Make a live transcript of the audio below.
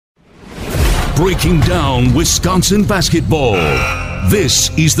Breaking down Wisconsin basketball.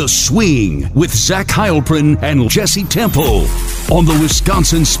 This is The Swing with Zach Heilprin and Jesse Temple on the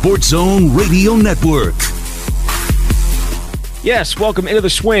Wisconsin Sports Zone Radio Network. Yes, welcome into The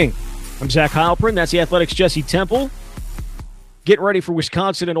Swing. I'm Zach Heilprin. That's the Athletics' Jesse Temple. Getting ready for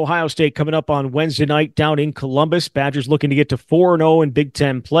Wisconsin and Ohio State coming up on Wednesday night down in Columbus. Badgers looking to get to 4-0 in Big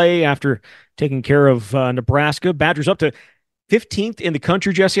Ten play after taking care of Nebraska. Badgers up to 15th in the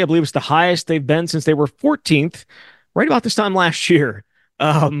country, Jesse. I believe it's the highest they've been since they were 14th, right about this time last year.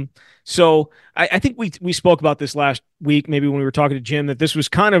 So I think we spoke about this last week, maybe when we were talking to Jim, that this was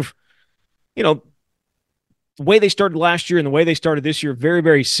kind of, the way they started last year and the way they started this year, very,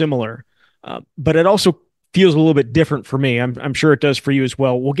 very similar. But it also feels a little bit different for me. I'm sure it does for you as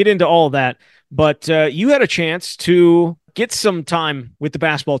well. We'll get into all of that. But you had a chance to get some time with the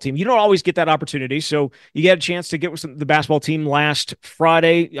basketball team. You don't always get that opportunity. So you get a chance to get with the basketball team last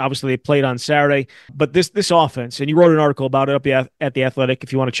Friday. Obviously, they played on Saturday. But this offense, and you wrote an article about it up at The Athletic.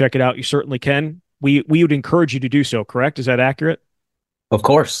 If you want to check it out, you certainly can. We would encourage you to do so, correct? Is that accurate? Of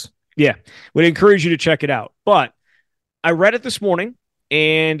course. Yeah, we'd encourage you to check it out. But I read it this morning,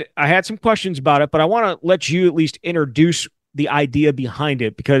 and I had some questions about it, but I want to let you at least introduce the idea behind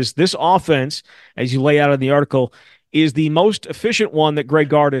it, because this offense, as you lay out in the article, is the most efficient one that Greg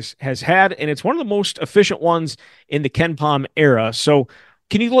Gard has had, and it's one of the most efficient ones in the Ken Pom era. So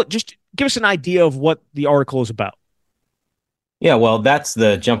can you just give us an idea of what the article is about? Yeah, well, that's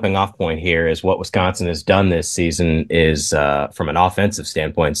the jumping off point here, is what Wisconsin has done this season is, from an offensive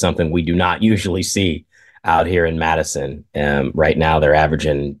standpoint, something we do not usually see out here in Madison. Right now, they're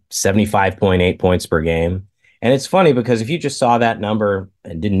averaging 75.8 points per game. And it's funny because if you just saw that number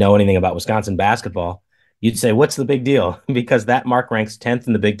and didn't know anything about Wisconsin basketball, you'd say, what's the big deal? Because that mark ranks 10th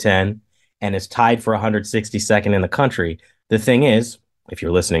in the Big Ten and is tied for 162nd in the country. The thing is, if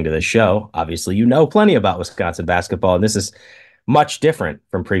you're listening to this show, obviously you know plenty about Wisconsin basketball, and this is much different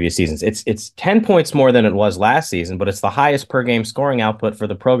from previous seasons. It's 10 points more than it was last season, but it's the highest per game scoring output for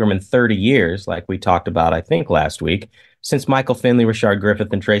the program in 30 years, like we talked about, I think, last week, since Michael Finley, Rashard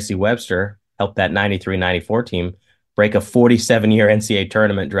Griffith, and Tracy Webster helped that 93-94 team break a 47-year NCAA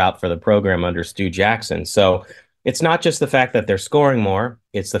tournament drought for the program under Stu Jackson. So it's not just the fact that they're scoring more,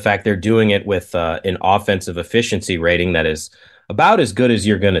 it's the fact they're doing it with an offensive efficiency rating that is about as good as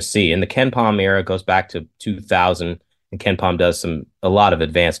you're going to see. And the Ken Pom era goes back to 2000, and Ken Pom does a lot of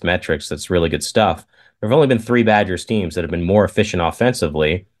advanced metrics. That's really good stuff. There have only been 3 Badgers teams that have been more efficient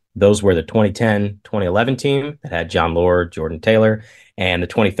offensively. Those were the 2010-2011 team that had John Lord, Jordan Taylor, and the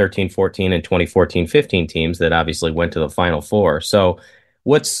 2013-14 and 2014-15 teams that obviously went to the Final Four. So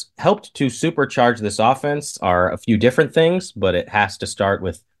what's helped to supercharge this offense are a few different things, but it has to start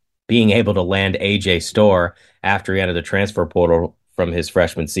with being able to land AJ Storr after he entered the transfer portal from his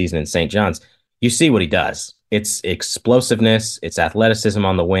freshman season in St. John's. You see what he does. It's explosiveness, it's athleticism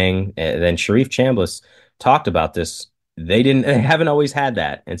on the wing. And then Sharif Chambliss talked about this. They haven't always had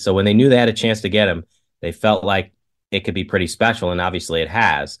that. And so when they knew they had a chance to get him, they felt like it could be pretty special. And obviously it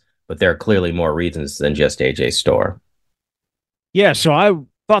has, but there are clearly more reasons than just AJ Storr. Yeah. So I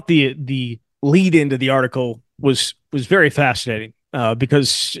thought the lead into the article was very fascinating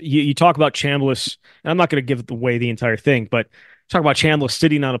because you talk about Chambliss, and I'm not going to give away the entire thing, but talk about Chambliss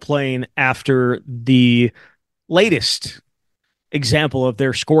sitting on a plane after the latest example of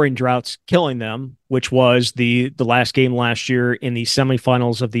their scoring droughts killing them, which was the last game last year in the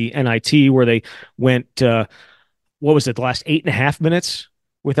semifinals of the NIT, where they went, what was it, the last 8.5 minutes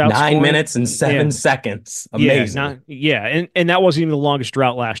without 9 scoring? minutes and 7 seconds. Amazing. And that wasn't even the longest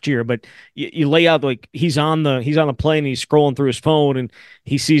drought last year, but you lay out, like, he's on the plane and he's scrolling through his phone and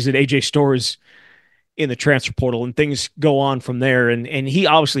he sees that AJ Storr is in the transfer portal, and things go on from there. And he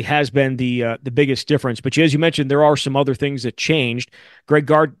obviously has been the biggest difference. But as you mentioned, there are some other things that changed. Greg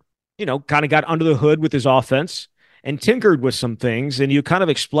Gard, kind of got under the hood with his offense and tinkered with some things. And you kind of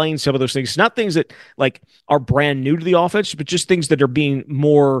explained some of those things, not things that like are brand new to the offense, but just things that are being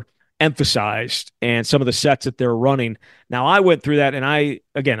more emphasized and some of the sets that they're running. Now, I went through that, and I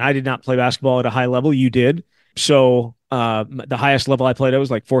did not play basketball at a high level. You did. So the highest level I played at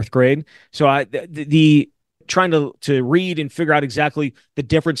was like 4th grade. So the trying to read and figure out exactly the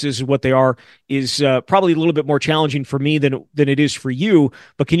differences of what they are is probably a little bit more challenging for me than it is for you.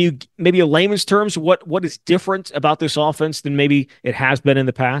 But can you, maybe in layman's terms, what is different about this offense than maybe it has been in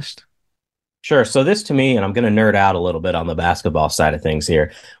the past? Sure. So this, to me, and I'm going to nerd out a little bit on the basketball side of things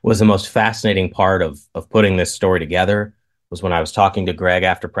here, was the most fascinating part of putting this story together, was when I was talking to Greg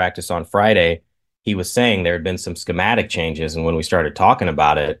after practice on Friday. He was saying there had been some schematic changes, and when we started talking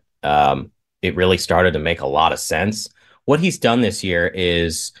about it, it really started to make a lot of sense. What he's done this year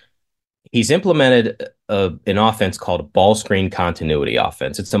is he's implemented an offense called a ball screen continuity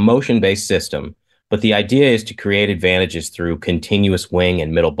offense. It's a motion-based system, but the idea is to create advantages through continuous wing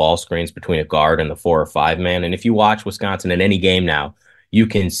and middle ball screens between a guard and the 4 or 5 man. And if you watch Wisconsin in any game now, you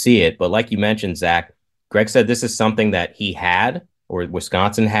can see it. But like you mentioned, Zach, Greg said this is something that he had or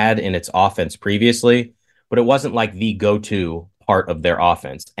Wisconsin had in its offense previously, but it wasn't like the go-to part of their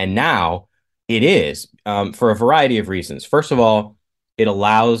offense. And now it is for a variety of reasons. First of all, it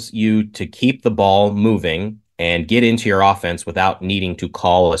allows you to keep the ball moving and get into your offense without needing to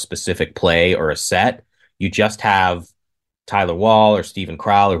call a specific play or a set. You just have Tyler Wall or Stephen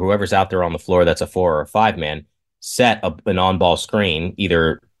Crowell or whoever's out there on the floor that's a 4 or 5 man set an on-ball screen,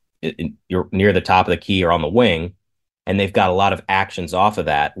 either you're near the top of the key or on the wing, and they've got a lot of actions off of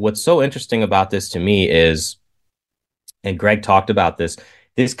that. What's so interesting about this to me is, and Greg talked about this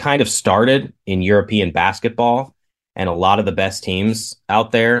kind of started in European basketball, and a lot of the best teams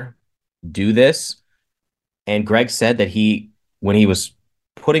out there do this. And Greg said that when he was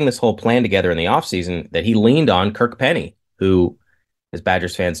putting this whole plan together in the offseason, that he leaned on Kirk Penny, who, as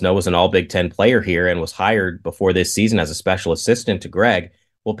Badgers fans know, was an all Big Ten player here and was hired before this season as a special assistant to Greg.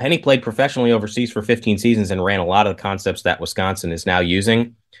 Well, Penny played professionally overseas for 15 seasons and ran a lot of the concepts that Wisconsin is now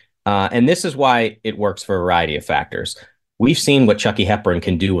using. And this is why it works for a variety of factors. We've seen what Chucky Hepburn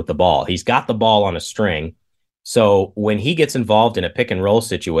can do with the ball. He's got the ball on a string. So when he gets involved in a pick and roll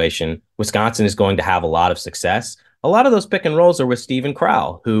situation, Wisconsin is going to have a lot of success. A lot of those pick and rolls are with Stephen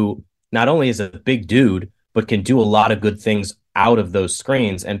Crowell, who not only is a big dude, but can do a lot of good things out of those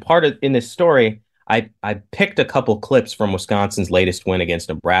screens. And in this story, I picked a couple clips from Wisconsin's latest win against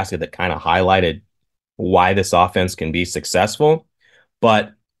Nebraska that kind of highlighted why this offense can be successful.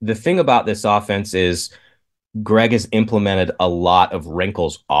 But the thing about this offense is Greg has implemented a lot of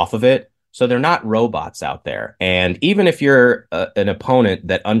wrinkles off of it. So they're not robots out there. And even if you're an opponent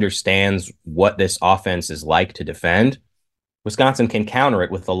that understands what this offense is like to defend, Wisconsin can counter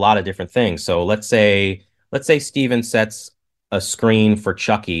it with a lot of different things. So let's say Steven sets a screen for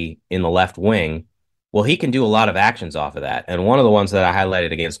Chucky in the left wing. Well, he can do a lot of actions off of that. And one of the ones that I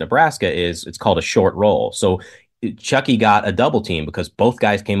highlighted against Nebraska it's called a short roll. So Chucky got a double team because both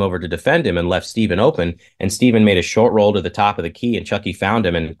guys came over to defend him and left Steven open. And Steven made a short roll to the top of the key, and Chucky found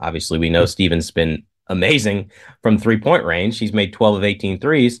him. And obviously, we know Steven's been amazing from 3-point range. He's made 12 of 18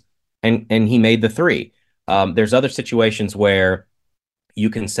 threes, and he made the three. There's other situations where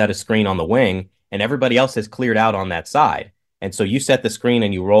you can set a screen on the wing, and everybody else has cleared out on that side. And so you set the screen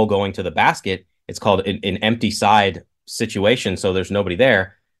and you roll going to the basket. It's called an empty side situation, so there's nobody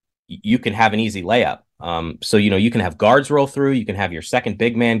there. You can have an easy layup. So, you can have guards roll through, you can have your second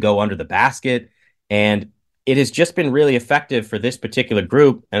big man go under the basket, and it has just been really effective for this particular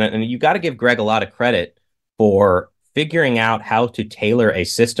group. And you got to give Greg a lot of credit for figuring out how to tailor a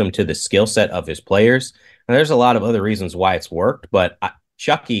system to the skill set of his players. And there's a lot of other reasons why it's worked, but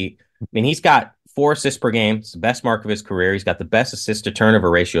Chucky, he's got 4 assists per game. It's the best mark of his career. He's got the best assist to turnover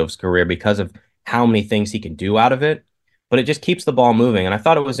ratio of his career because of how many things he can do out of it. But it just keeps the ball moving. And I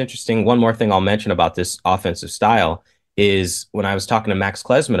thought it was interesting. One more thing I'll mention about this offensive style is when I was talking to Max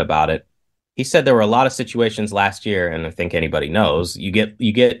Klesman about it, he said there were a lot of situations last year, and I think anybody knows, you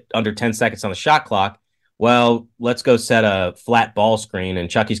get under 10 seconds on the shot clock. Well, let's go set a flat ball screen, and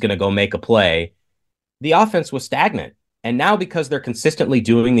Chucky's going to go make a play. The offense was stagnant. And now because they're consistently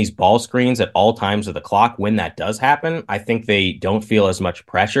doing these ball screens at all times of the clock, when that does happen, I think they don't feel as much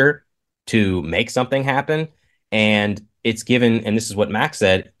pressure to make something happen. And it's given, and this is what Max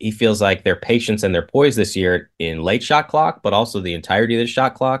said, he feels like their patience and their poise this year in late shot clock, but also the entirety of the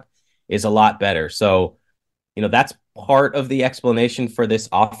shot clock is a lot better. So, that's part of the explanation for this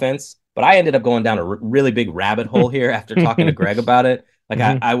offense. But I ended up going down a really big rabbit hole here after talking to Greg about it. Like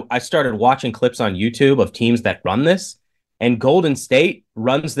I started watching clips on YouTube of teams that run this, and Golden State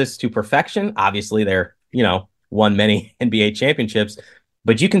runs this to perfection. Obviously, they're, won many NBA championships.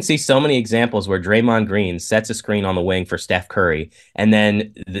 But you can see so many examples where Draymond Green sets a screen on the wing for Steph Curry, and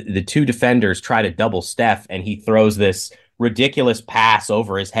then the 2 defenders try to double Steph, and he throws this ridiculous pass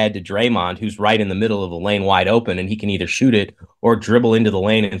over his head to Draymond, who's right in the middle of the lane wide open, and he can either shoot it or dribble into the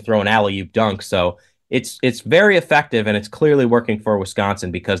lane and throw an alley-oop dunk. So it's very effective, and it's clearly working for Wisconsin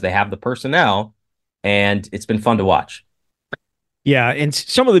because they have the personnel, and it's been fun to watch. Yeah, and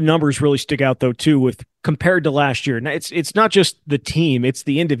some of the numbers really stick out, though, too, with compared to last year. Now, it's not just the team, it's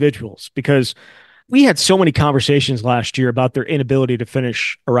the individuals, because we had so many conversations last year about their inability to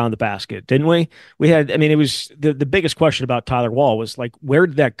finish around the basket, didn't we? It was the biggest question about Tyler Wall was like, where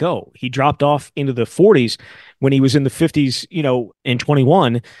did that go? He dropped off into the 40s when he was in the 50s, in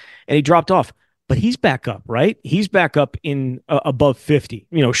 21, and he dropped off. but he's back up, right? He's back up in above 50,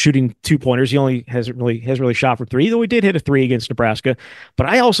 shooting 2-pointers. He only hasn't really shot for three, though he did hit a three against Nebraska. But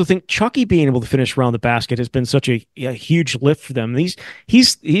I also think Chucky being able to finish around the basket has been such a huge lift for them. He's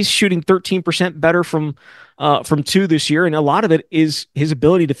shooting 13% better from two this year, and a lot of it is his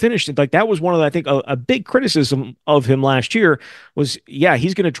ability to finish. Like that was one of the, I think a big criticism of him last year was,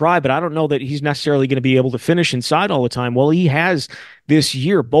 he's going to drive, but I don't know that he's necessarily going to be able to finish inside all the time. Well, he has this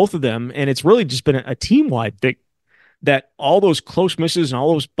year, both of them, and it's really just been a team-wide thing that all those close misses and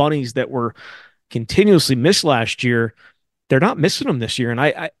all those bunnies that were continuously missed last year, they're not missing them this year. And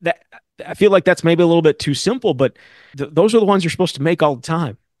I feel like that's maybe a little bit too simple, but those are the ones you're supposed to make all the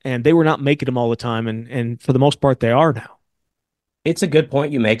time. And they were not making them all the time. And for the most part, they are now. It's a good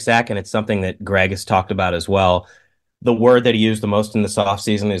point you make, Zach, and it's something that Greg has talked about as well. The word that he used the most in this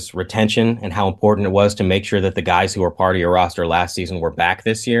offseason is retention, and how important it was to make sure that the guys who were part of your roster last season were back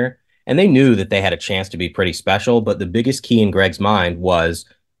this year. And they knew that they had a chance to be pretty special. But the biggest key in Greg's mind was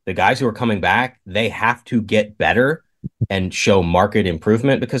the guys who are coming back, they have to get better and show market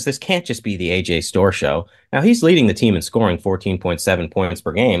improvement, because this can't just be the AJ Storr show. Now, he's leading the team in scoring 14.7 points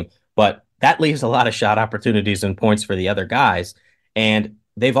per game, but that leaves a lot of shot opportunities and points for the other guys. And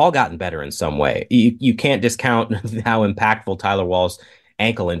they've all gotten better in some way. You can't discount how impactful Tyler Wall's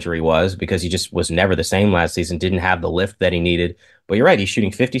ankle injury was, because he just was never the same last season, didn't have the lift that he needed. But you're right, he's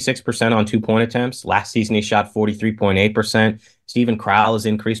shooting 56% on 2-point attempts. Last season, he shot 43.8%. Steven Crowell has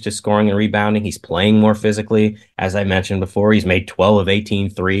increased his scoring and rebounding. He's playing more physically. As I mentioned before, he's made 12 of 18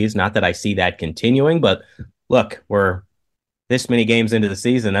 threes. Not that I see that continuing, but look, we're this many games into the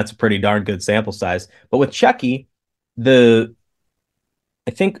season. That's a pretty darn good sample size. But with Chucky, I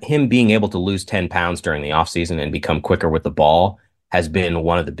think him being able to lose 10 pounds during the offseason and become quicker with the ball has been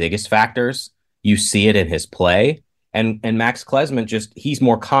one of the biggest factors. You see it in his play. And Max Klesmit, he's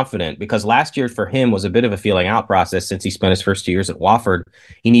more confident, because last year for him was a bit of a feeling out process since he spent his first 2 years at Wofford.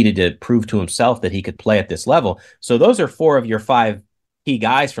 He needed to prove to himself that he could play at this level. So those are 4 of your 5 key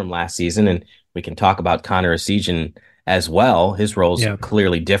guys from last season. And we can talk about Connor Essegian as well. His role's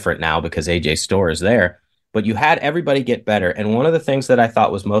clearly different now because AJ Storr is there. But you had everybody get better. And one of the things that I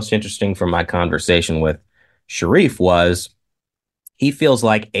thought was most interesting from my conversation with Sharif was he feels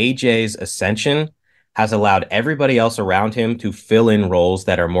like AJ's ascension has allowed everybody else around him to fill in roles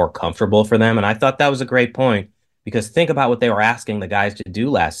that are more comfortable for them. And I thought that was a great point, because think about what they were asking the guys to do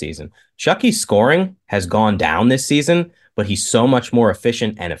last season. Chucky's scoring has gone down this season, but he's so much more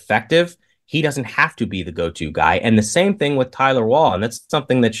efficient and effective. He doesn't have to be the go-to guy. And the same thing with Tyler Wall. And that's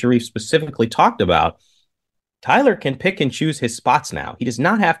something that Sharif specifically talked about. Tyler can pick and choose his spots now. He does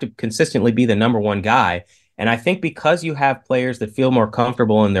not have to consistently be the number one guy. And I think because you have players that feel more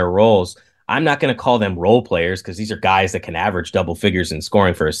comfortable in their roles, I'm not going to call them role players, because these are guys that can average double figures in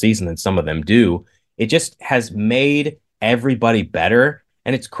scoring for a season, and some of them do. It just has made everybody better.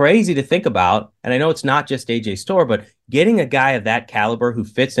 And it's crazy to think about. And I know it's not just AJ Storr, but getting a guy of that caliber who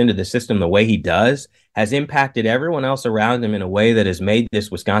fits into the system the way he does has impacted everyone else around him in a way that has made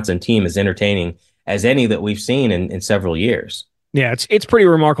this Wisconsin team as entertaining as any that we've seen in several years. Yeah, it's pretty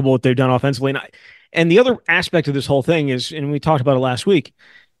remarkable what they've done offensively. And the other aspect of this whole thing is, and we talked about it last week,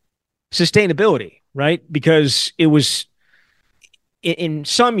 sustainability, right? Because it was in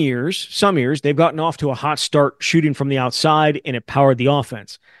some years they've gotten off to a hot start shooting from the outside, and it powered the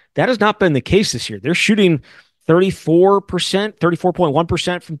offense. That has not been the case this year. They're shooting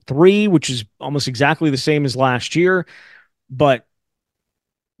 34.1% from three, which is almost exactly the same as last year, but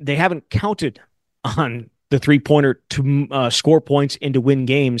they haven't counted on the three-pointer to score points and to win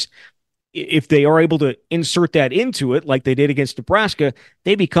games. If they are able to insert that into it, like they did against Nebraska,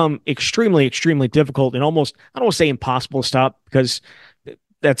 they become extremely, extremely difficult and almost, I don't want to say impossible to stop, because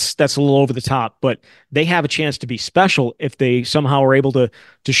that's a little over the top, but they have a chance to be special if they somehow are able to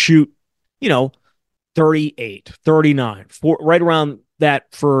shoot, 38, 39, right around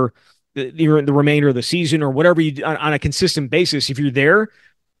that for the remainder of the season, or whatever you on a consistent basis. If you're there,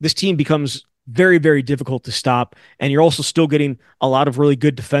 this team becomes very, very difficult to stop. And you're also still getting a lot of really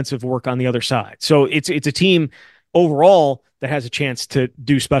good defensive work on the other side. So it's a team overall that has a chance to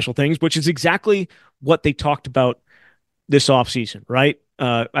do special things, which is exactly what they talked about this offseason, right?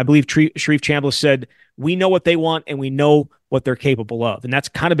 I believe Sharif Chambliss said, we know what they want and we know what they're capable of. And that's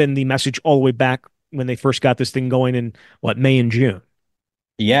kind of been the message all the way back when they first got this thing going in, May and June.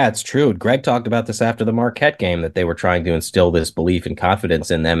 Yeah, it's true. Greg talked about this after the Marquette game, that they were trying to instill this belief and confidence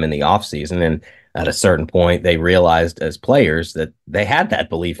in them in the offseason. And at a certain point, they realized as players that they had that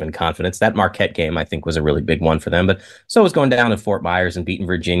belief and confidence. That Marquette game, I think, was a really big one for them. But so was going down to Fort Myers and beating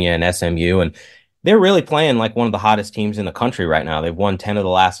Virginia and SMU. And They're really playing like one of the hottest teams in the country right now. They've won 10 of the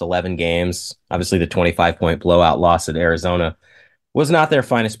last 11 games. Obviously, the 25-point blowout loss at Arizona was not their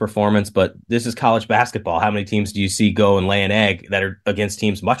finest performance, but this is college basketball. How many teams do you see go and lay an egg that are against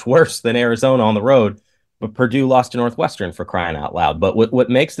teams much worse than Arizona on the road? But Purdue lost to Northwestern, for crying out loud. But what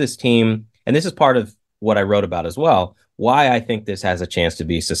makes this team, and this is part of what I wrote about as well, why I think this has a chance to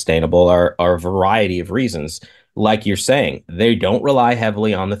be sustainable are a variety of reasons. Like you're saying, they don't rely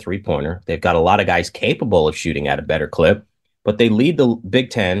heavily on the three-pointer. They've got a lot of guys capable of shooting at a better clip, but they lead the Big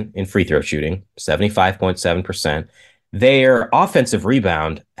Ten in free throw shooting, 75.7%. Their offensive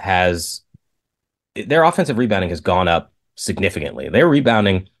rebounding has gone up significantly. They're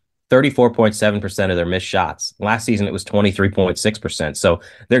rebounding 34.7% of their missed shots. Last season, it was 23.6%. So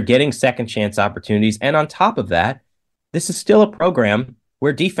they're getting second chance opportunities. And on top of that, this is still a program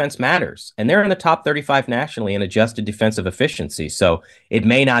where defense matters. And they're in the top 35 nationally in adjusted defensive efficiency. So it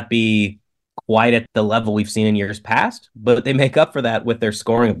may not be quite at the level we've seen in years past, but they make up for that with their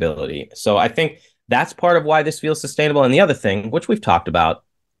scoring ability. So I think that's part of why this feels sustainable. And the other thing, which we've talked about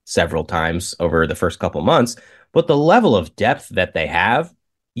several times over the first couple months, but the level of depth that they have,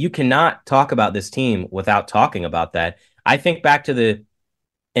 you cannot talk about this team without talking about that. I think back to the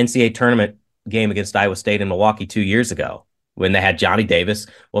NCAA tournament game against Iowa State in Milwaukee 2 years ago when they had Johnny Davis.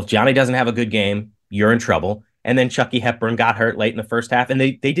 Well, if Johnny doesn't have a good game, you're in trouble. And then Chucky Hepburn got hurt late in the first half, and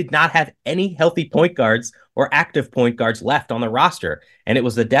they did not have any healthy point guards or active point guards left on the roster. And it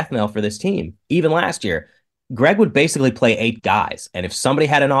was the death knell for this team. Even last year, Greg would basically play 8 guys. And if somebody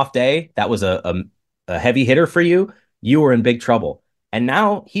had an off day, that was a heavy hitter for you, you were in big trouble. And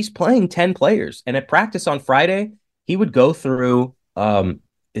now he's playing 10 players. And at practice on Friday, he would go through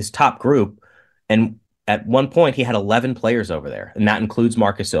his top group. And at one point, he had 11 players over there. And that includes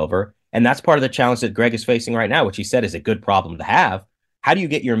Marcus Silver. And that's part of the challenge that Greg is facing right now, which he said is a good problem to have. How do you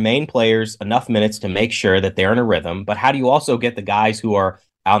get your main players enough minutes to make sure that they're in a rhythm? But how do you also get the guys who are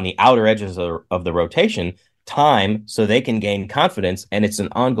on the outer edges of the rotation time so they can gain confidence? And it's an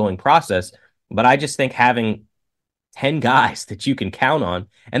ongoing process. But I just think having 10 guys that you can count on,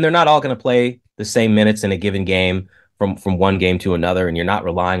 and they're not all going to play the same minutes in a given game from one game to another, and you're not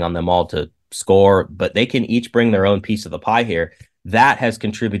relying on them all to score, but they can each bring their own piece of the pie here. That has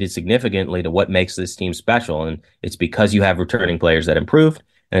contributed significantly to what makes this team special. And it's because you have returning players that improved.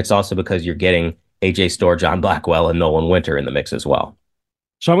 And it's also because you're getting AJ Storr, John Blackwell, and Nolan Winter in the mix as well.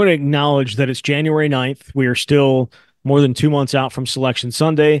 So I'm going to acknowledge that it's January 9th. We are still more than 2 months out from Selection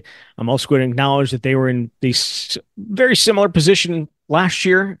Sunday. I'm also going to acknowledge that they were in this very similar position last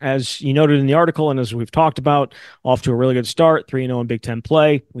year, as you noted in the article. And as we've talked about, off to a really good start, 3-0 in Big Ten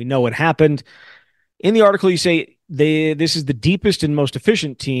play. We know what happened. In the article, you say this is the deepest and most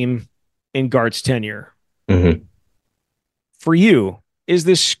efficient team in Gard's tenure. Mm-hmm. For you, is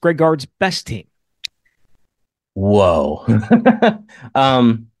this Greg Gard's best team? Whoa.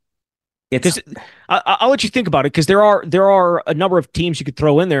 I'll let you think about it, because there are a number of teams you could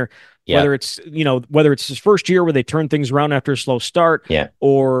throw in there. Yeah. Whether it's his first year where they turn things around after a slow start,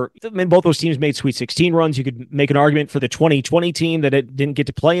 or I mean, both those teams made Sweet 16 runs. You could make an argument for the 2020 team that it didn't get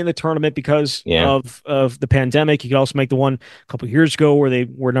to play in the tournament because of the pandemic. You could also make the one a couple of years ago where they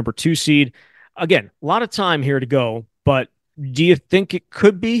were number 2 seed. Again, a lot of time here to go, but do you think it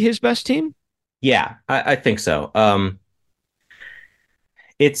could be his best team? Yeah, I think so.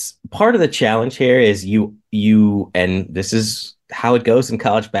 It's part of the challenge here is you, and this is how it goes in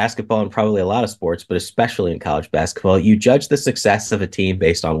college basketball and probably a lot of sports, but especially in college basketball, you judge the success of a team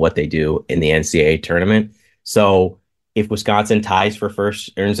based on what they do in the NCAA tournament. So if Wisconsin ties for first,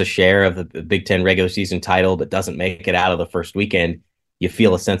 earns a share of the Big Ten regular season title, but doesn't make it out of the first weekend, you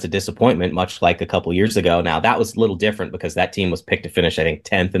feel a sense of disappointment, much like a couple years ago. Now, that was a little different because that team was picked to finish, I think,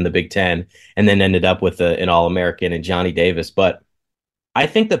 10th in the Big Ten and then ended up with an All-American and Johnny Davis. But I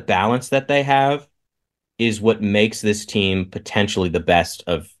think the balance that they have is what makes this team potentially the best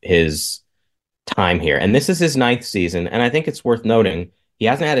of his time here. And this is his 9th season. And I think it's worth noting he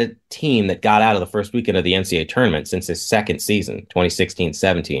hasn't had a team that got out of the first weekend of the NCAA tournament since his second season,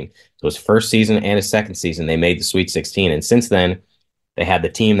 2016-17. So his first season and his second season, they made the Sweet 16. And since then, they had the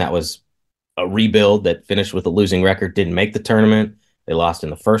team that was a rebuild that finished with a losing record, didn't make the tournament. They lost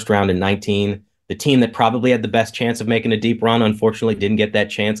in the first round in 19. The team that probably had the best chance of making a deep run, unfortunately, didn't get that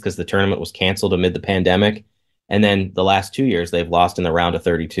chance because the tournament was canceled amid the pandemic. And then the last 2 years, they've lost in the round of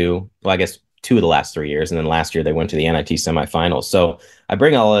 32. Well, I guess 2 of the last 3 years. And then last year, they went to the NIT semifinals. So I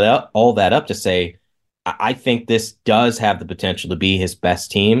bring all that up to say, I think this does have the potential to be his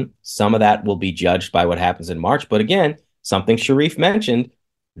best team. Some of that will be judged by what happens in March. But again, something Sharif mentioned,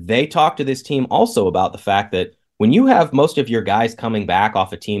 they talked to this team also about the fact that when you have most of your guys coming back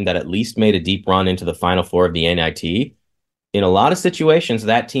off a team that at least made a deep run into the Final Four of the NIT, in a lot of situations,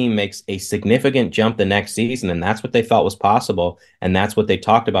 that team makes a significant jump the next season, and that's what they felt was possible, and that's what they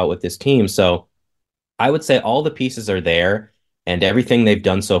talked about with this team. So I would say all the pieces are there, and everything they've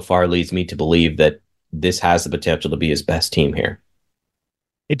done so far leads me to believe that this has the potential to be his best team here.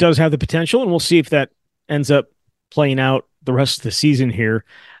 It does have the potential, and we'll see if that ends up playing out the rest of the season here.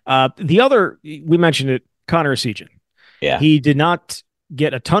 The other, we mentioned it, Connor Essegian. Yeah. He did not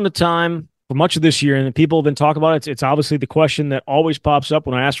get a ton of time for much of this year, and people have been talking about it. It's obviously the question that always pops up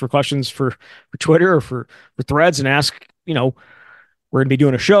when I ask for questions for Twitter or for threads and ask, we're going to be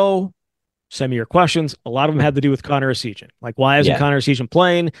doing a show. Send me your questions. A lot of them had to do with Connor Essegian. Like, why isn't Connor Essegian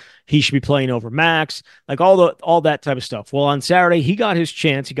playing? He should be playing over Max. Like all that type of stuff. Well, on Saturday, he got his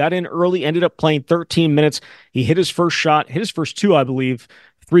chance. He got in early, ended up playing 13 minutes. He hit his first shot, hit his first two, I believe,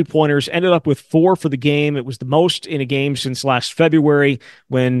 3-pointers, ended up with 4 for the game. It was the most in a game since last February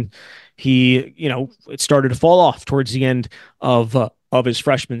when he, it started to fall off towards the end of his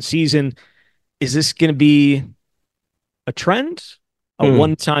freshman season. Is this going to be a trend, a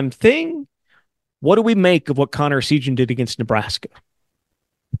one-time thing? What do we make of what Connor Essegian did against Nebraska?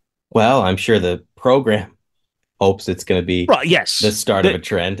 Well, I'm sure the program hopes it's going to be the start of a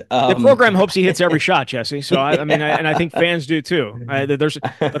trend. The program hopes he hits every shot, Jesse. So I think fans do too.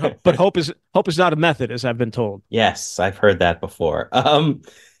 But hope is not a method, as I've been told. Yes, I've heard that before.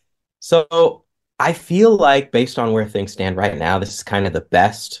 So I feel like based on where things stand right now, this is kind of the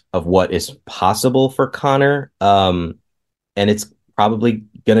best of what is possible for Connor. And it's probably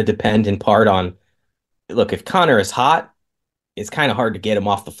going to depend in part on, look, if Connor is hot, it's kind of hard to get him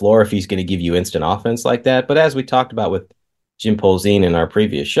off the floor if he's going to give you instant offense like that. But as we talked about with Jim Polzin in our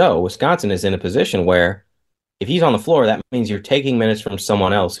previous show, Wisconsin is in a position where if he's on the floor, that means you're taking minutes from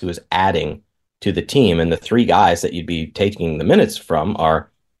someone else who is adding to the team. And the 3 guys that you'd be taking the minutes from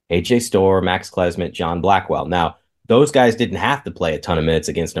are AJ Storr, Max Klesmit, John Blackwell. Now, those guys didn't have to play a ton of minutes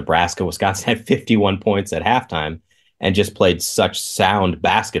against Nebraska. Wisconsin had 51 points at halftime and just played such sound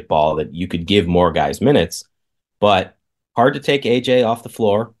basketball that you could give more guys minutes. But hard to take AJ off the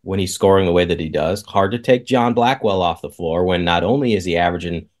floor when he's scoring the way that he does. Hard to take John Blackwell off the floor when not only is he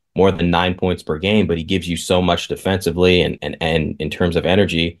averaging more than 9 points per game, but he gives you so much defensively and in terms of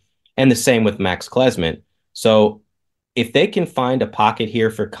energy. And the same with Max Klesmit. So if they can find a pocket here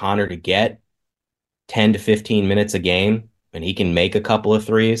for Connor to get 10 to 15 minutes a game and he can make a couple of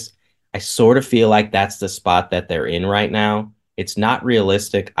threes, I sort of feel like that's the spot that they're in right now. It's not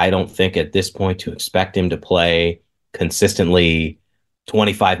realistic, I don't think, at this point to expect him to play consistently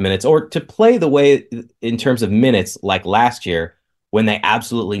 25 minutes or to play the way in terms of minutes like last year when they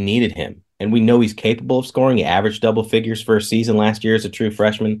absolutely needed him. And we know he's capable of scoring. He averaged double figures for a season last year as a true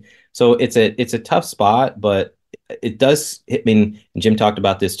freshman. So it's a tough spot, but it does, I mean, Jim talked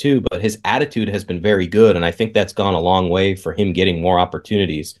about this too, but his attitude has been very good. And I think that's gone a long way for him getting more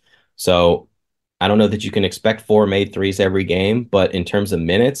opportunities. So I don't know that you can expect 4 made threes every game, but in terms of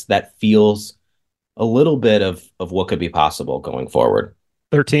minutes, that feels a little bit of what could be possible going forward.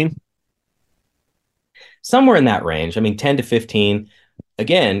 13? Somewhere in that range. I mean, 10 to 15.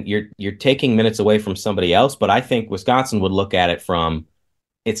 Again, you're taking minutes away from somebody else, but I think Wisconsin would look at it from,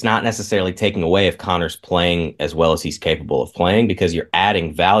 it's not necessarily taking away if Connor's playing as well as he's capable of playing, because you're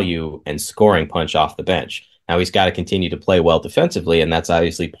adding value and scoring punch off the bench. Now he's got to continue to play well defensively, and that's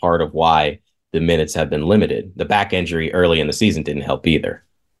obviously part of why the minutes have been limited. The back injury early in the season didn't help either.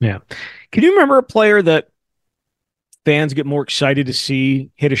 Yeah. Can you remember a player that fans get more excited to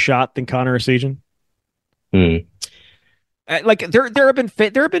see hit a shot than Connor Essegian? Like there have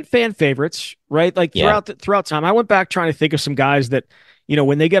been fan favorites, right? Like throughout time. I went back trying to think of some guys that,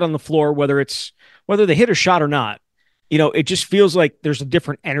 when they get on the floor, whether they hit a shot or not, it just feels like there's a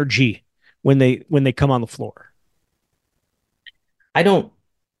different energy when they come on the floor.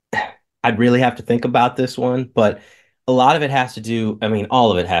 I'd really have to think about this one, but a lot of it has to do,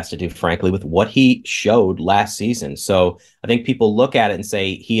 all of it has to do, frankly, with what he showed last season. So I think people look at it and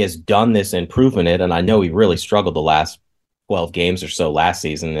say he has done this and proven it. And I know he really struggled the last 12 games or so last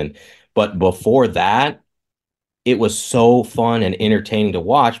season. But before that, it was so fun and entertaining to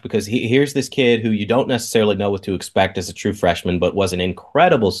watch because here's this kid who you don't necessarily know what to expect as a true freshman, but was an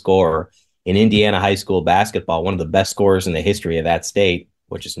incredible scorer in Indiana high school basketball, one of the best scorers in the history of that state,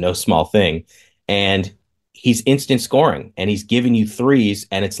 which is no small thing. And he's instant scoring and he's giving you threes.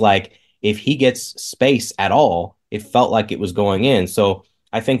 And it's like, if he gets space at all, it felt like it was going in. So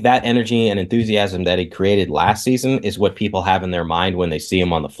I think that energy and enthusiasm that he created last season is what people have in their mind when they see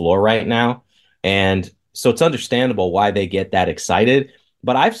him on the floor right now. And so it's understandable why they get that excited.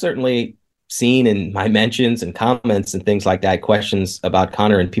 But I've certainly seen in my mentions and comments and things like that, questions about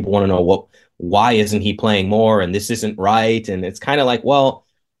Connor, and people want to know why isn't he playing more, and this isn't right. And it's kind of like, well,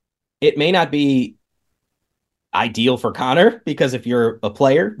 it may not be ideal for Connor, because if you're a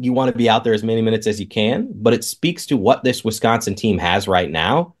player, you want to be out there as many minutes as you can, but it speaks to what this Wisconsin team has right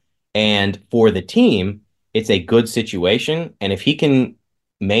now. And for the team, it's a good situation. And if he can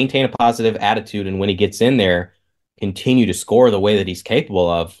maintain a positive attitude and when he gets in there, continue to score the way that he's capable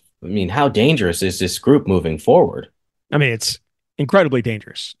of, I mean, how dangerous is this group moving forward? I mean, it's incredibly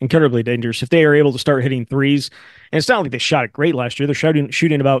dangerous, incredibly dangerous. If they are able to start hitting threes, and it's not like they shot it great last year. They're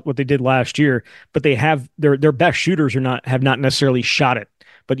shooting about what they did last year, but they have their best shooters have not necessarily shot it.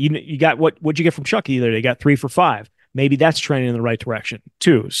 But you got what'd you get from Chucky there? They got 3 for 5. Maybe that's trending in the right direction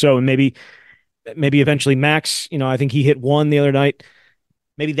too. So maybe eventually Max, I think he hit 1 the other night.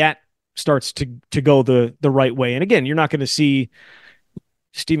 Maybe that starts to go the right way. And again, you're not going to see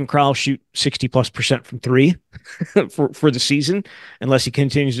Stephen Crowell shoot 60+% from 3 for the season, unless he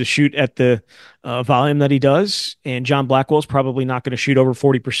continues to shoot at the volume that he does. And John Blackwell's probably not going to shoot over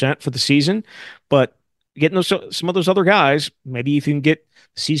 40% for the season. But getting some of those other guys, maybe if you can get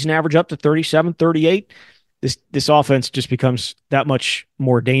season average up to 37, 38, this offense just becomes that much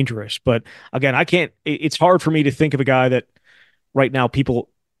more dangerous. But again, it's hard for me to think of a guy that right now people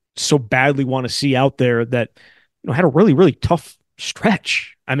so badly want to see out there that had a really, really tough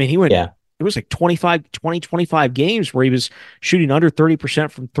stretch. I mean, it was like 25 games where he was shooting under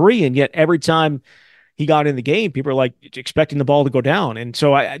 30% from 3. And yet every time he got in the game, people are like expecting the ball to go down. And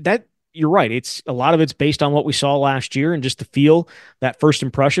so you're right. It's a lot of it's based on what we saw last year, and just the feel, that first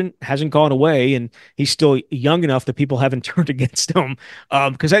impression hasn't gone away. And he's still young enough that people haven't turned against him.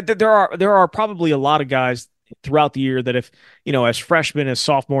 Because there are probably a lot of guys throughout the year that if, as freshmen, as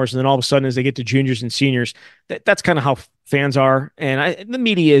sophomores, and then all of a sudden as they get to juniors and seniors, that's kind of how fans are. And the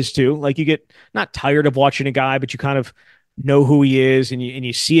media is too. Like, you get not tired of watching a guy, but you kind of know who he is, and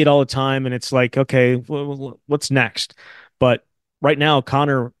you see it all the time. And it's like, okay, what's next? But right now,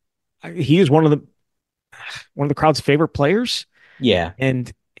 Connor, he is one of the crowd's favorite players. Yeah.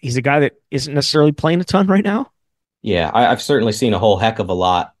 And he's a guy that isn't necessarily playing a ton right now. Yeah. I've certainly seen a whole heck of a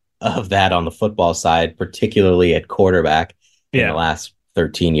lot of that on the football side, particularly at quarterback in the last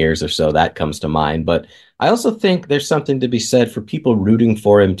 13 years or so. That comes to mind. But I also think there's something to be said for people rooting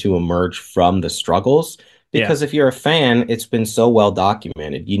for him to emerge from the struggles, because if you're a fan, it's been so well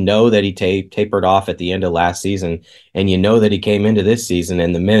documented. You know that he tapered off at the end of last season, and you know that he came into this season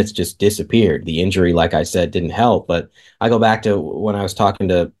and the minutes just disappeared. The injury, like I said, didn't help. But I go back to when I was talking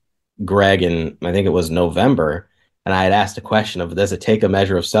to Greg in, I think it was November, and I had asked a question of, does it take a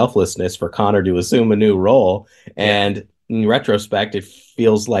measure of selflessness for Connor to assume a new role? And in retrospect, it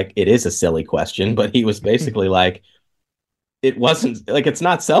feels like it is a silly question, but he was basically like, it wasn't like, it's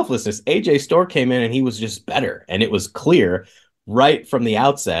not selflessness. AJ Storr came in and he was just better. And it was clear right from the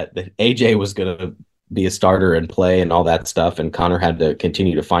outset that AJ was going to be a starter and play and all that stuff. And Connor had to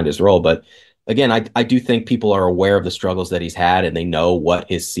continue to find his role. But again, I do think people are aware of the struggles that he's had, and they know what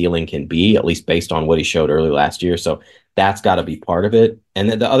his ceiling can be, at least based on what he showed early last year. So that's got to be part of it.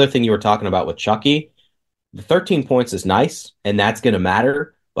 And then the other thing you were talking about with Chucky, the 13 points is nice, and that's going to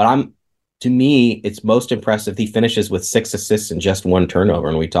matter. But to me, it's most impressive. He finishes with 6 assists and just 1 turnover.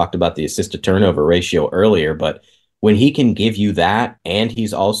 And we talked about the assist to turnover ratio earlier, but when he can give you that, and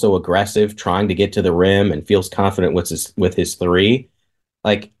he's also aggressive, trying to get to the rim and feels confident with his 3,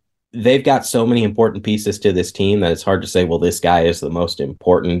 like, they've got so many important pieces to this team that it's hard to say, well, this guy is the most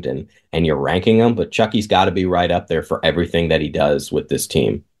important and you're ranking him, but Chucky's got to be right up there for everything that he does with this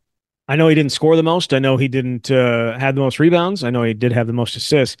team. I know he didn't score the most. I know he didn't have the most rebounds. I know he did have the most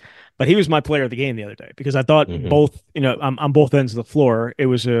assists, but he was my player of the game the other day, because I thought both, on both ends of the floor, it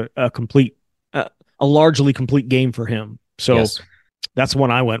was a largely complete game for him. So that's the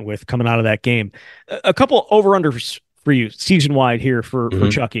one I went with coming out of that game. A couple over-unders for you season wide here for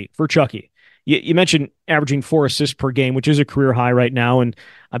Chucky. You mentioned averaging 4 assists per game, which is a career high right now. And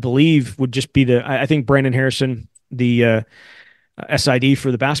I believe would just be I think Brandon Harrison, the SID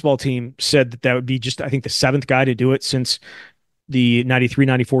for the basketball team, said that would be just, I think, the 7th guy to do it since the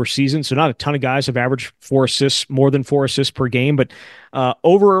 93-94 season. So not a ton of guys have averaged more than 4 assists per game, but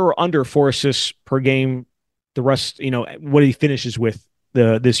over or under 4 assists per game, the rest, what he finishes with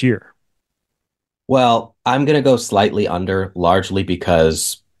this year. Well, I'm going to go slightly under, largely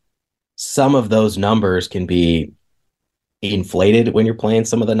because some of those numbers can be inflated when you're playing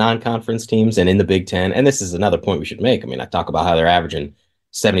some of the non-conference teams and in the Big Ten. And this is another point we should make. I mean, I talk about how they're averaging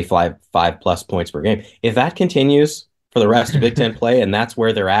 75 plus points per game. If that continues for the rest of Big Ten play, and that's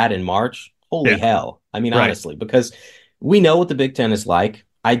where they're at in March, holy hell. I mean, honestly, because we know what the Big Ten is like.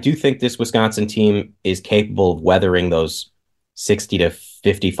 I do think this Wisconsin team is capable of weathering those 60 to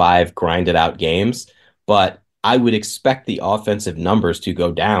 55 grinded out games, but I would expect the offensive numbers to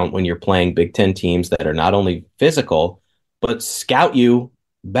go down when you're playing Big Ten teams that are not only physical, but scout you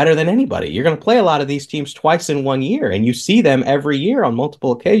better than anybody. You're going to play a lot of these teams twice in 1 year, and you see them every year on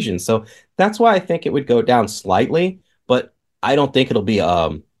multiple occasions. So that's why I think it would go down slightly, but I don't think it'll be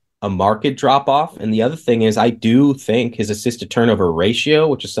a market drop off. And the other thing is, I do think his assist to turnover ratio,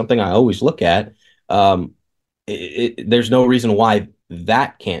 which is something I always look at, there's no reason why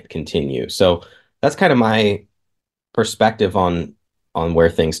that can't continue. So that's kind of my perspective on where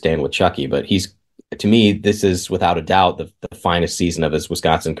things stand with Chucky. But he's, to me, this is without a doubt the finest season of his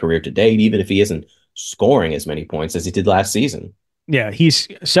Wisconsin career to date, even if he isn't scoring as many points as he did last season. Yeah, he's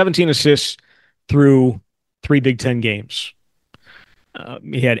 17 assists through 3 Big Ten games.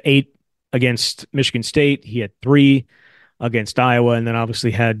 He had 8 against Michigan State. He had 3 against Iowa, and then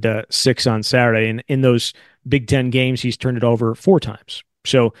obviously had 6 on Saturday. And in those Big Ten games, he's turned it over 4 times.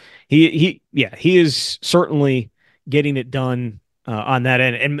 So he is certainly getting it done on that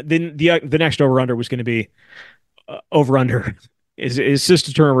end. And then the next over under was going to be over under. His assist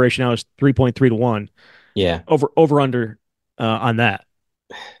to turnover ratio now is 3.3 to 1. Yeah, over under on that.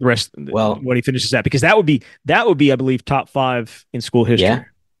 The rest, well, what he finishes at, because that would be, I believe, top 5 in school history.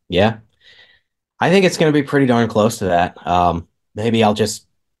 Yeah. I think it's going to be pretty darn close to that. Maybe I'll just,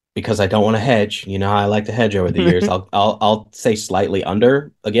 because I don't want to hedge, you know how I like to hedge over the years. I'll say slightly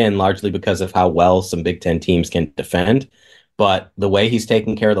under, again, largely because of how well some Big Ten teams can defend. But the way he's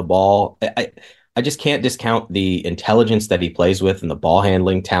taking care of the ball, I just can't discount the intelligence that he plays with and the ball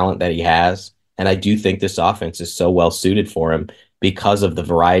handling talent that he has. And I do think this offense is so well suited for him because of the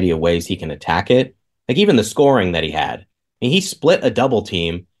variety of ways he can attack it. Like even the scoring that he had. I mean, he split a double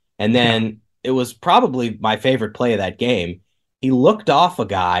team, and then it was probably my favorite play of that game. He looked off a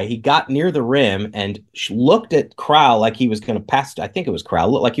guy, he got near the rim and looked at Crowell like he was going to pass it. I think it was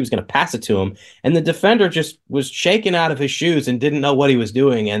Crowell, looked like he was going to pass it to him. And the defender just was shaking out of his shoes and didn't know what he was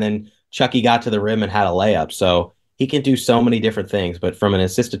doing. And then Chucky got to the rim and had a layup. So he can do so many different things. But from an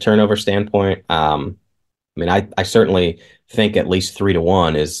assist to turnover standpoint, I mean, I certainly think at least 3 to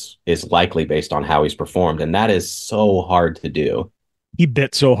 1 is likely based on how he's performed. And that is so hard to do. He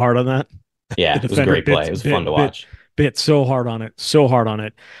bit so hard on that. Yeah, it was a great play. It was fun to watch. Bit so hard on it. So hard on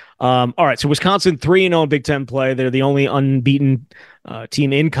it. All right. So Wisconsin 3-0 in Big Ten play. They're the only unbeaten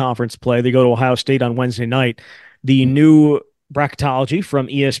team in conference play. They go to Ohio State on Wednesday night. The new bracketology from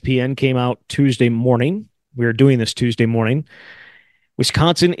ESPN came out Tuesday morning. We are doing this Tuesday morning.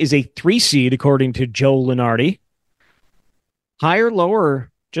 Wisconsin is a 3 seed, according to Joe Lunardi. Higher, lower,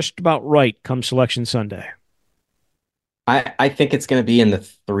 just about right come Selection Sunday. I think it's going to be in the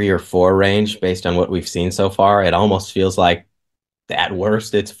 3 or 4 range based on what we've seen so far. It almost feels like at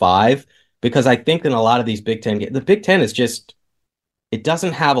worst it's 5, because I think in a lot of these Big Ten games, the Big Ten is just, it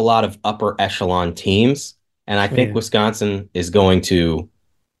doesn't have a lot of upper echelon teams. And I think Wisconsin is going to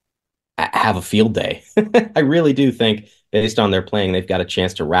have a field day. I really do think based on their playing, they've got a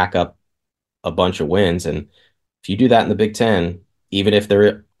chance to rack up a bunch of wins. And if you do that in the Big Ten, even if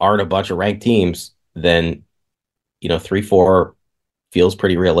there aren't a bunch of ranked teams, then 3-4 feels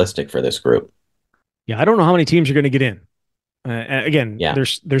pretty realistic for this group. Yeah, I don't know how many teams are going to get in.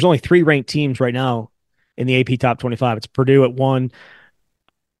 There's only 3 ranked teams right now in the AP Top 25. It's Purdue at 1,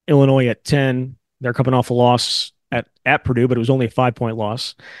 Illinois at 10. They're coming off a loss at Purdue, but it was only a 5-point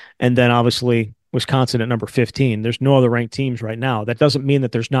loss. And then obviously Wisconsin at number 15. There's no other ranked teams right now. That doesn't mean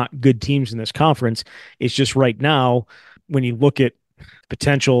that there's not good teams in this conference. It's just right now, when you look at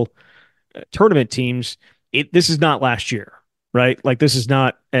potential tournament teams, this is not last year, right? Like this is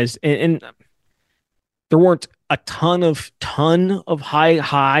not as, and there weren't a ton of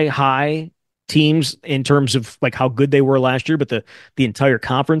high teams in terms of like how good they were last year, but the entire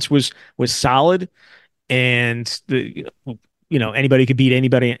conference was solid, and anybody could beat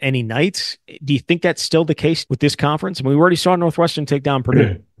anybody any night. Do you think that's still the case with this conference? I mean, we already saw Northwestern take down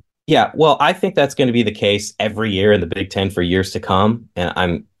Purdue. Yeah, well, I think that's going to be the case every year in the Big Ten for years to come,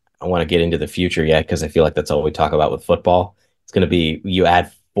 and I want to get into the future yet because I feel like that's all we talk about with football. It's going to be, you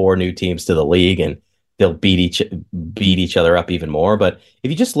add 4 new teams to the league and they'll beat each other up even more. But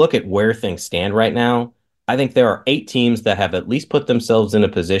if you just look at where things stand right now, I think there are 8 teams that have at least put themselves in a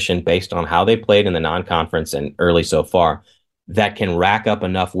position based on how they played in the non-conference and early so far that can rack up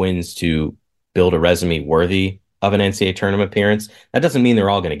enough wins to build a resume worthy of an NCAA tournament appearance. That doesn't mean they're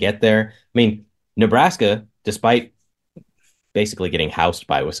all going to get there. I mean, Nebraska, despite basically getting housed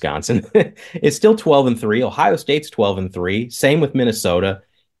by Wisconsin, is still 12-3. Ohio State's 12-3. Same with Minnesota.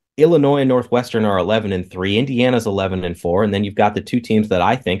 Illinois and Northwestern are 11-3. Indiana's 11-4. And then you've got the two teams that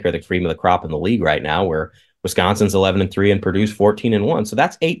I think are the cream of the crop in the league right now, where Wisconsin's 11-3 and Purdue's 14-1. So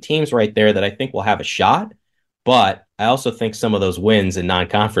that's 8 teams right there that I think will have a shot. But I also think some of those wins in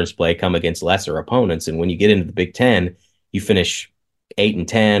non-conference play come against lesser opponents. And when you get into the Big Ten, you finish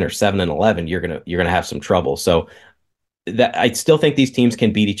 8-10 or 7-11, you're gonna have some trouble. So that I still think these teams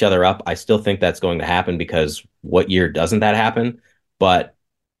can beat each other up. I still think that's going to happen, because what year doesn't that happen? But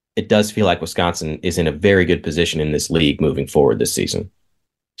it does feel like Wisconsin is in a very good position in this league moving forward this season.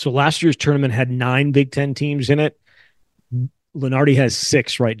 So last year's tournament had 9 Big Ten teams in it. Lunardi has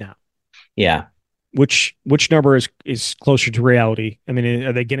 6 right now. Yeah. Which number is closer to reality? I mean,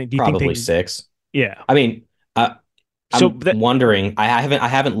 are they getting? Do you Probably think 6? Yeah. I mean, I'm wondering. I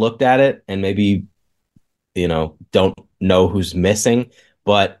haven't looked at it, and maybe don't know who's missing.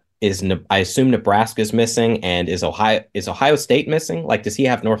 But I assume Nebraska's missing, and is Ohio State missing? Like, does he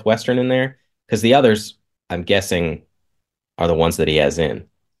have Northwestern in there? Because the others, I'm guessing, are the ones that he has in.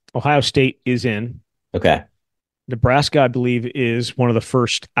 Ohio State is in. Okay. Nebraska, I believe, is one of the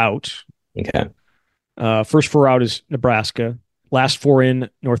first out. Okay. First 4 out is Nebraska. Last 4 in,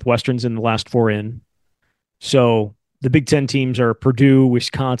 Northwestern's in the last 4 in. So the Big Ten teams are Purdue,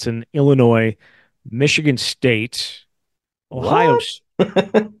 Wisconsin, Illinois, Michigan State, Ohio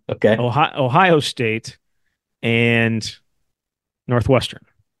okay. Ohio State, and Northwestern.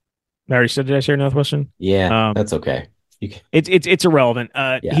 Did I say Northwestern? Yeah, that's okay. It's irrelevant.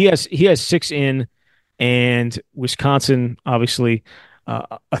 Yeah. He has 6 in, and Wisconsin, obviously,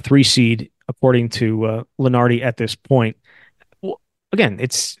 a 3 seed according to Lunardi at this point. Well, again,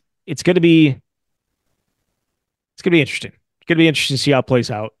 it's going to be interesting. It's going to be interesting to see how it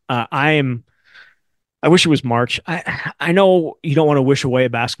plays out. I wish it was March. I know you don't want to wish away a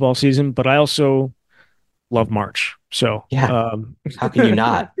basketball season, but I also love March. So yeah, how can you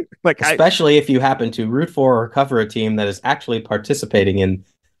not? Especially if you happen to root for or cover a team that is actually participating in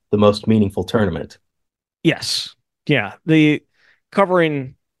the most meaningful tournament. Yes, yeah, the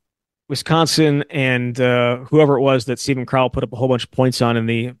covering Wisconsin and whoever it was that Stephen Crowell put up a whole bunch of points on in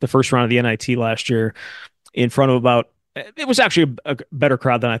the first round of the NIT last year, in front of it was actually a better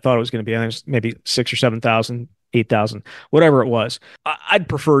crowd than I thought it was going to be. I think it was maybe 6,000 or 7,000, 8,000, whatever it was. I'd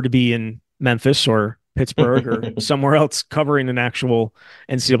prefer to be in Memphis or Pittsburgh or somewhere else covering an actual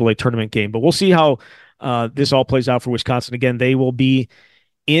NCAA tournament game. But we'll see how this all plays out for Wisconsin. Again, they will be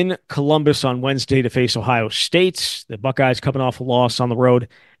in Columbus on Wednesday to face Ohio State. The Buckeyes coming off a loss on the road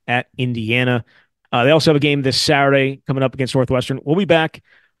at Indiana. They also have a game this Saturday coming up against Northwestern. We'll be back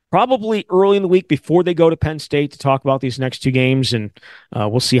probably early in the week before they go to Penn State to talk about these next 2 games, and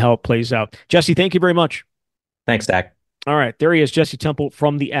we'll see how it plays out. Jesse, thank you very much. Thanks, Zach. All right, there he is, Jesse Temple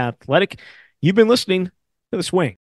from The Athletic. You've been listening to The Swing.